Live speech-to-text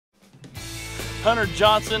Hunter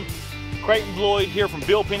Johnson, Creighton Bloyd here from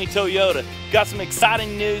Bill Penny Toyota. Got some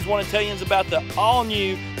exciting news. Want to tell you about the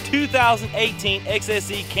all-new 2018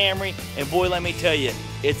 XSE Camry, and boy, let me tell you,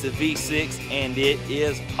 it's a V6 and it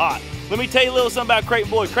is hot. Let me tell you a little something about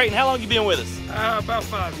Creighton Bloyd. Creighton, how long have you been with us? About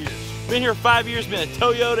 5 years. Been here 5 years, been a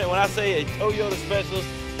Toyota, and when I say a Toyota specialist,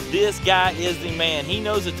 this guy is the man. He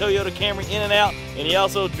knows the Toyota Camry in and out, and he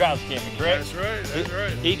also drives the Camry, correct? That's right, that's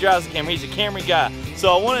right. He drives the Camry, he's a Camry guy.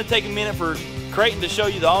 So I wanted to take a minute for Creighton to show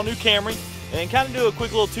you the all-new Camry, and kind of do a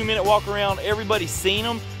quick little 2-minute walk around. Everybody's seen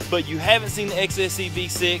them, but you haven't seen the XSE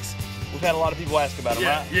V6. We've had a lot of people ask about them,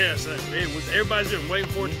 right? Yes, everybody's been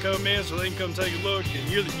waiting for it to come in so they can come take a look,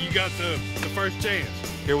 and you got the first chance.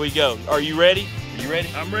 Here we go. Are you ready? Are you ready?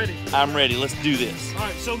 I'm ready. I'm ready. Let's do this. All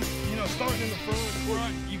right, so starting in the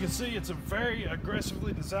front, you can see it's a very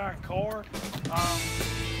aggressively designed car.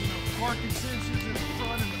 Parking sensors in the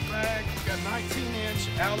front and the back. You've got 19-inch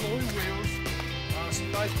alloy wheels.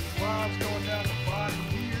 Some nice lines going down the bottom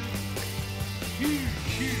here.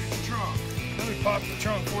 Huge trunk. Let me pop the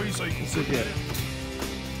trunk for you so you can see it.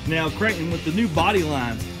 Now, Creighton, with the new body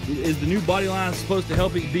lines, is the new body line supposed to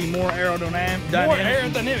help it be more aerodynamic? More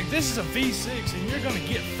aerodynamic. This is a V6, and you're going to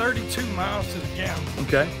get 32 miles to the gallon.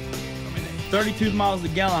 Okay. 32 miles a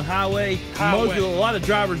gallon highway. A lot of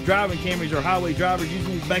drivers driving Camrys are highway drivers,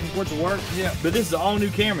 using these back and forth to work. Yeah. But this is an all-new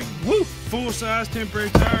Camry. Woo! Full-size temporary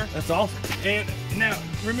tire. That's awesome. And now,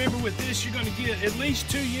 remember with this, you're going to get at least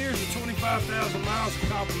 2 years of 25,000 miles of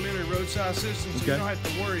complimentary roadside assistance. So you don't have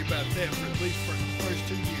to worry about that for at least for the first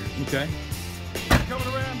 2 years. Okay.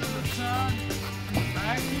 Coming around to the side,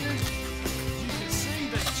 back here, you can see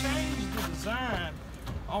they changed the design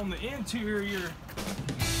on the interior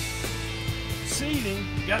seating.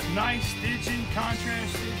 Got nice stitching,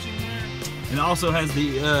 contrast stitching there. And it also has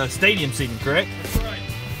the stadium seating, correct? That's right.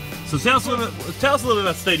 So tell us a little bit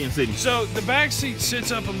about stadium seating. So the back seat sits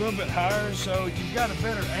up a little bit higher, so you've got a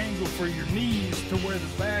better angle for your knees to where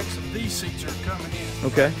the backs of these seats are coming in.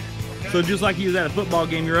 Okay. So just like you was at a football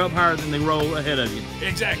game, you're up higher than they roll ahead of you.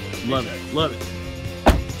 Exactly. Love it. Love it.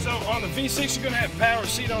 So on the V6, you're going to have power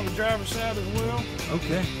seat on the driver's side as well.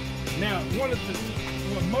 Okay. Now,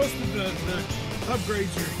 most of the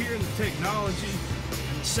upgrades are here in the technology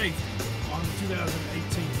and the safety on the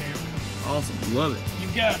 2018 Camry. Awesome. Love it.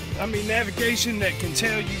 You've got, navigation that can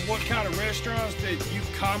tell you what kind of restaurants that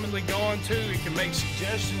you've commonly gone to. It can make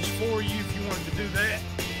suggestions for you if you wanted to do that.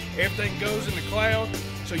 Everything goes in the cloud,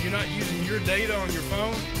 so you're not using your data on your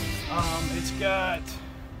phone. It's got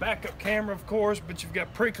backup camera, of course, but you've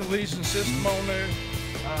got pre-collision system on there.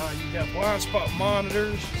 You've got blind spot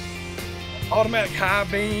monitors, automatic high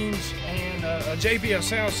beams, and a JBL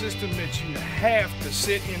sound system that you have to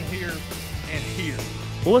sit in here and hear.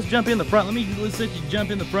 Well, let's jump in the front. Let's let you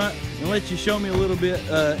jump in the front and let you show me a little bit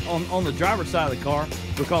on the driver's side of the car,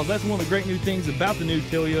 because that's one of the great new things about the new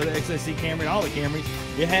Toyota XSE Camry and all the Camrys.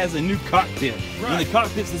 It has a new cockpit. Right. And the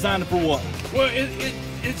cockpit's designed for what? Well,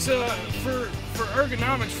 it's for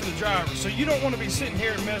ergonomics for the driver. So you don't want to be sitting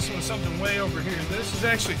here and messing with something way over here. This is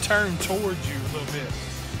actually turned towards you a little bit,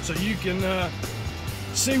 so you can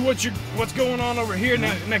see what's going on over here.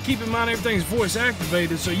 Now keep in mind, everything's voice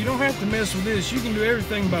activated, so you don't have to mess with this. You can do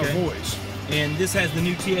everything by voice. And this has the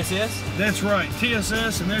new TSS? That's right,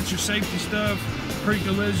 TSS, and that's your safety stuff,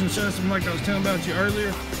 pre-collision system like I was telling about you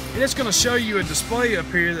earlier. And it's going to show you a display up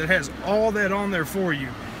here that has all that on there for you.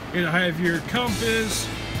 It'll have your compass.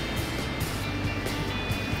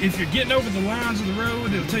 If you're getting over the lines of the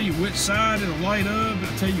road, it'll tell you which side, it'll light up,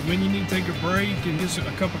 it'll tell you when you need to take a break and get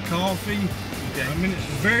a cup of coffee. Okay. It's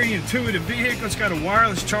a very intuitive vehicle. It's got a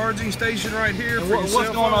wireless charging station right here. For what's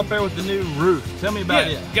going on up there with the new roof? Tell me about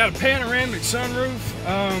it. Got a panoramic sunroof,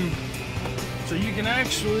 so you can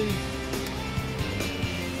actually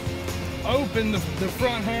open the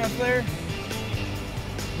front half there,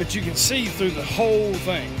 but you can see through the whole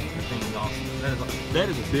thing. That thing is awesome. That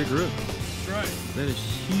is a big roof. That's right. That is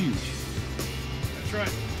huge. That's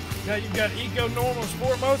right. Now you've got Eco, Normal,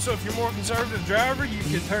 Sport mode, so if you're a more conservative driver, you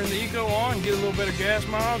can turn the Eco on and get a little bit of gas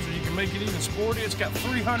miles, or you can make it even sporty. It's got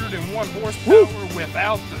 301 horsepower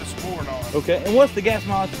without the Sport on. Okay, and what's the gas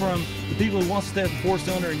mileage from the people who want to stay at the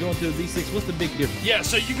 4-cylinder and go into a V6? What's the big difference? Yeah,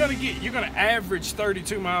 so you're gonna average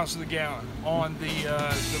 32 miles to the gallon on the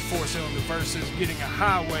 4-cylinder versus getting a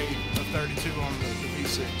highway of 32 on the V6.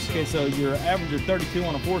 So. Okay, so you're average of 32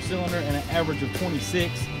 on a 4-cylinder and an average of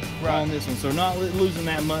 26 on this one. So not losing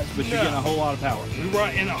that much, but you're getting a whole lot of power.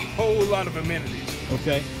 Right, and a whole lot of amenities.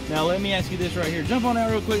 Okay, now let me ask you this right here. Jump on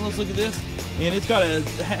out real quick, let's look at this. And it's got a,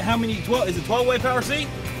 how many, is it 12-way power seat?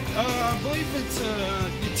 I believe it's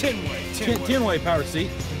 10-way power seat.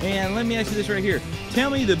 And let me ask you this right here. Tell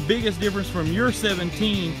me the biggest difference from your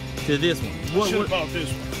 17 to this one. I should have bought this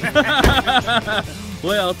one.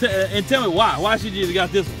 Well, and tell me why. Why should you have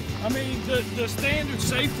got this one? I mean, the standard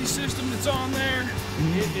safety system that's on there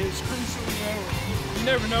it is crucial. You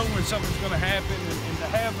never know when something's going to happen, and to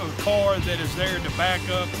have a car that is there to back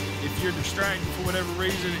up if you're distracted for whatever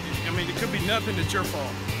reason, I mean, it could be nothing that's your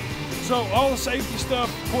fault. So all the safety stuff,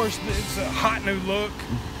 of course, it's a hot new look,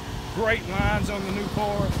 great lines on the new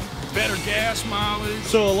car, better gas mileage.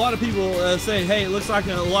 So a lot of people say, hey, it looks like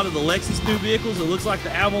a lot of the Lexus new vehicles, it looks like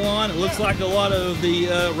the Avalon, it looks like a lot of the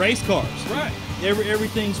race cars. Right.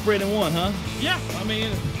 Everything spread in one, huh? Yeah, I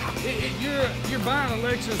mean, you're buying a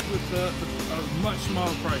Lexus with a much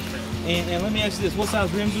smaller price tag. And let me ask you this, what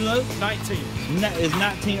size rims are those? 19. Is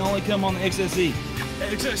 19 only come on the XSE?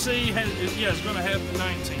 XSE is going to have the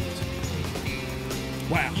 19s.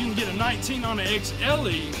 Wow. You can get a 19 on the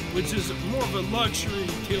XLE, which is more of a luxury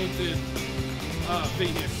tilted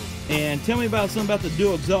vehicle. And tell me something about the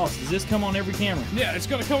dual exhaust. Does this come on every Camry? Yeah, it's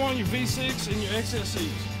going to come on your V6 and your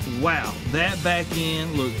XSEs. Wow, that back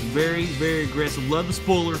end looks very, very aggressive. Love the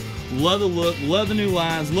spoiler, love the look, love the new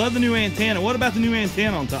lines, love the new antenna. What about the new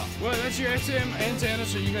antenna on top? Well, that's your XM antenna,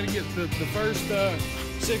 so you're going to get the first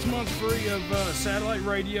 6 months free of satellite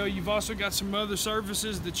radio. You've also got some other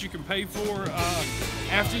services that you can pay for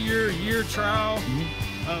after your year trial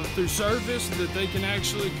through service, that they can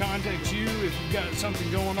actually contact you if you've got something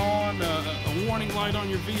going on, a warning light on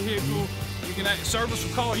your vehicle. You can, service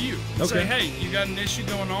will call you and say, hey, you got an issue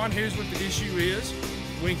going on, here's what the issue is,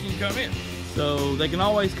 when can you come in? So they can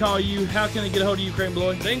always call you. How can they get a hold of you, Creighton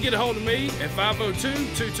Bloyd? They can get a hold of me at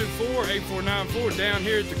 502-224-8494 down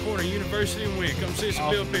here at the corner of University and Wynn. Come see us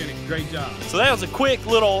at Bill Penny. Great job. So that was a quick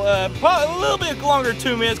little, probably a little bit longer than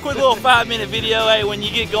 2 minutes, quick little 5-minute video. Hey, when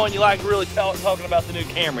you get going, you like really talking about the new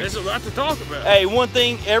Camry. There's a lot to talk about. Hey, one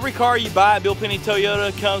thing, every car you buy at Bill Penny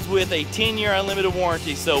Toyota comes with a 10-year unlimited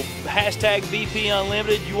warranty. So hashtag BP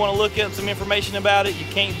Unlimited. You want to look up some information about it, you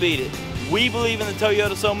can't beat it. We believe in the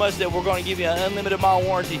Toyota so much that we're going to give you an unlimited mile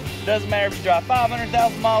warranty. Doesn't matter if you drive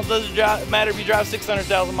 500,000 miles, doesn't matter if you drive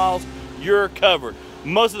 600,000 miles, you're covered.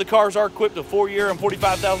 Most of the cars are equipped with 4-year and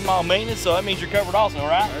 45,000 mile maintenance, so that means you're covered also,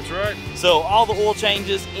 right? That's right. So all the oil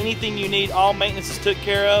changes, anything you need, all maintenance is took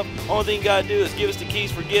care of. Only thing you gotta do is give us the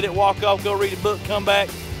keys, forget it, walk off, go read a book, come back,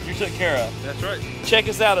 you're took care of. That's right. Check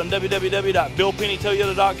us out on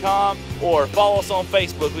www.billpennytoyota.com or follow us on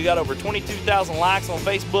Facebook. We got over 22,000 likes on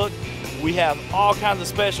Facebook. We have all kinds of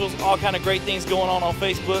specials, all kinds of great things going on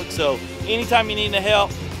Facebook. So anytime you need any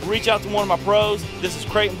help, reach out to one of my pros. This is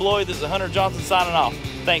Creighton Bloyd. This is Hunter Johnson signing off.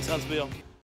 Thanks, Huntsville.